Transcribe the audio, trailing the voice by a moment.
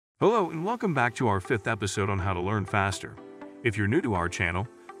Hello and welcome back to our 5th episode on how to learn faster. If you're new to our channel,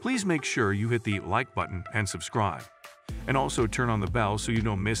 please make sure you hit the like button and subscribe. And also turn on the bell so you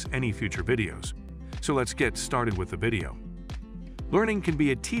don't miss any future videos. So let's get started with the video. Learning can be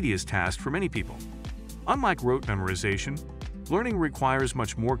a tedious task for many people. Unlike rote memorization, learning requires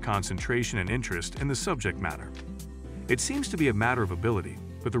much more concentration and interest in the subject matter. It seems to be a matter of ability,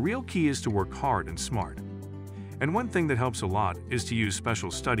 but the real key is to work hard and smart. And one thing that helps a lot is to use special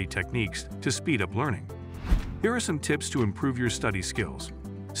study techniques to speed up learning. Here are some tips to improve your study skills.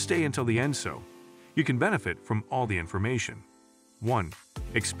 Stay until the end so you can benefit from all the information. 1.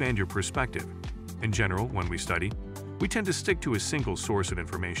 Expand your perspective. In general, when we study, we tend to stick to a single source of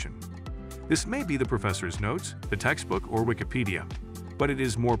information. This may be the professor's notes, the textbook, or Wikipedia, but it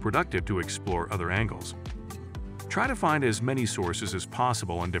is more productive to explore other angles. Try to find as many sources as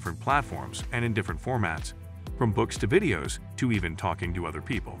possible on different platforms and in different formats, from books to videos to even talking to other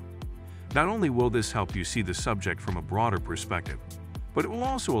people. Not only will this help you see the subject from a broader perspective, but it will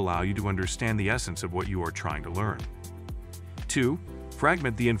also allow you to understand the essence of what you are trying to learn. 2.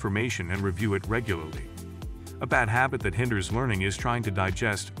 Fragment the information and review it regularly. A bad habit that hinders learning is trying to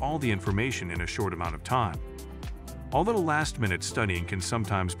digest all the information in a short amount of time. Although last-minute studying can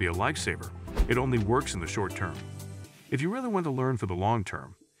sometimes be a lifesaver, it only works in the short term. If you really want to learn for the long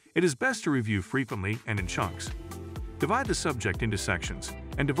term, it is best to review frequently and in chunks. Divide the subject into sections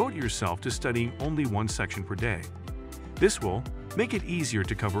and devote yourself to studying only one section per day. This will make it easier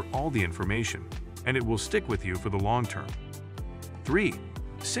to cover all the information, and it will stick with you for the long term. 3.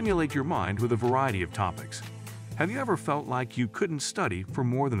 Simulate your mind with a variety of topics. Have you ever felt like you couldn't study for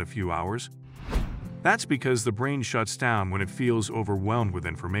more than a few hours? That's because the brain shuts down when it feels overwhelmed with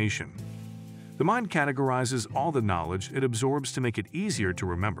information. The mind categorizes all the knowledge it absorbs to make it easier to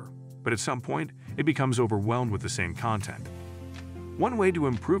remember, but at some point, it becomes overwhelmed with the same content. One way to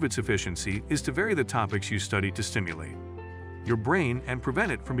improve its efficiency is to vary the topics you study to stimulate your brain and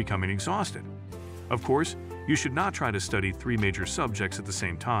prevent it from becoming exhausted. Of course, you should not try to study 3 major subjects at the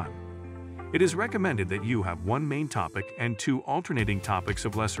same time. It is recommended that you have one main topic and 2 alternating topics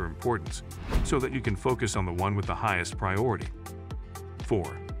of lesser importance, so that you can focus on the one with the highest priority.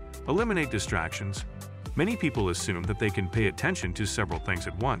 4. Eliminate distractions. Many people assume that they can pay attention to several things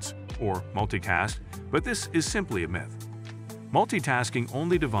at once, or multitask, but this is simply a myth. Multitasking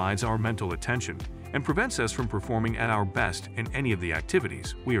only divides our mental attention and prevents us from performing at our best in any of the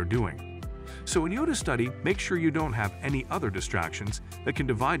activities we are doing. So when you go to study, make sure you don't have any other distractions that can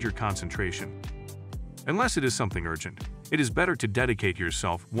divide your concentration. Unless it is something urgent, it is better to dedicate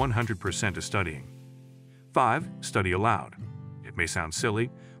yourself 100% to studying. 5. Study aloud. It may sound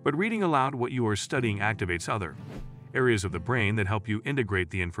silly, but reading aloud what you are studying activates other areas of the brain that help you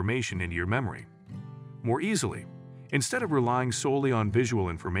integrate the information into your memory more easily. Instead of relying solely on visual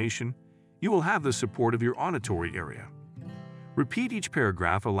information, you will have the support of your auditory area. Repeat each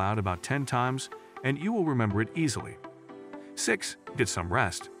paragraph aloud about 10 times, and you will remember it easily. 6. Get some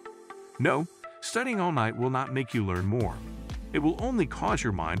rest. No, studying all night will not make you learn more. It will only cause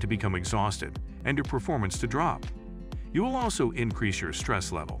your mind to become exhausted and your performance to drop. You will also increase your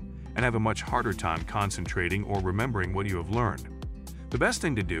stress level and have a much harder time concentrating or remembering what you have learned. The best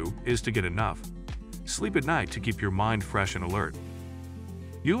thing to do is to get enough sleep at night to keep your mind fresh and alert.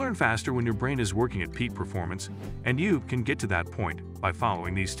 You learn faster when your brain is working at peak performance, and you can get to that point by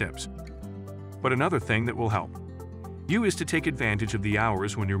following these tips. But another thing that will help you is to take advantage of the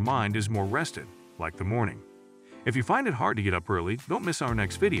hours when your mind is more rested, like the morning. If you find it hard to get up early, don't miss our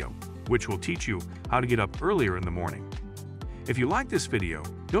next video, which will teach you how to get up earlier in the morning. If you like this video,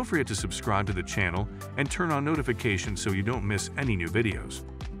 don't forget to subscribe to the channel and turn on notifications so you don't miss any new videos.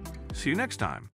 See you next time.